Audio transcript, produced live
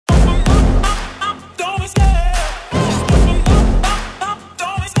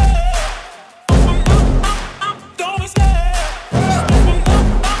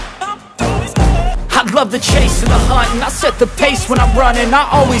chasing the hunt, and I set the pace when I'm running. I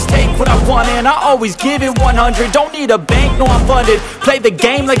always take what I want and I always give it 100. Don't need a bank, no I'm funded. Play the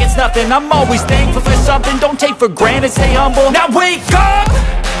game like it's nothing. I'm always thankful for something. Don't take for granted, stay humble. Now wake up,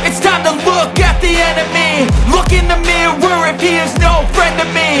 it's time to look at the enemy. Look in the mirror if he is no friend to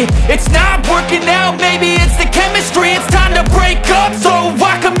me.